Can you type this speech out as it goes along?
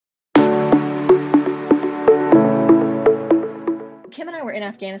Kim and I were in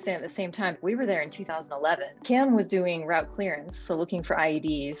Afghanistan at the same time. We were there in 2011. Kim was doing route clearance, so looking for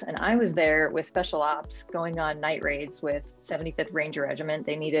IEDs, and I was there with special ops going on night raids with 75th Ranger Regiment.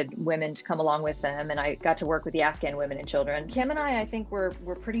 They needed women to come along with them, and I got to work with the Afghan women and children. Kim and I think were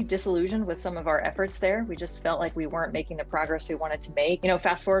pretty disillusioned with some of our efforts there. We just felt like we weren't making the progress we wanted to make.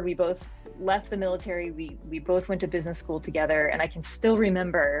 Fast forward, we both left the military. We both went to business school together, and I can still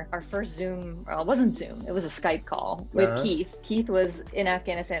remember our first Zoom, well, it wasn't Zoom, it was a Skype call with Keith. Keith was in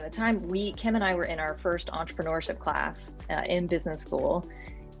Afghanistan at the time. Kim and I were in our first entrepreneurship class in business school.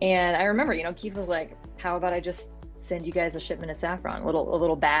 And I remember, Keith was like, how about I just send you guys a shipment of saffron, a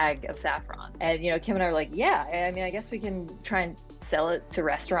little bag of saffron. And, Kim and I were like, yeah, I guess we can try and sell it to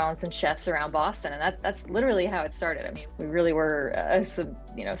restaurants and chefs around Boston. And that's literally how it started. We really were some,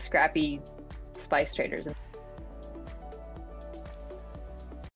 scrappy spice traders.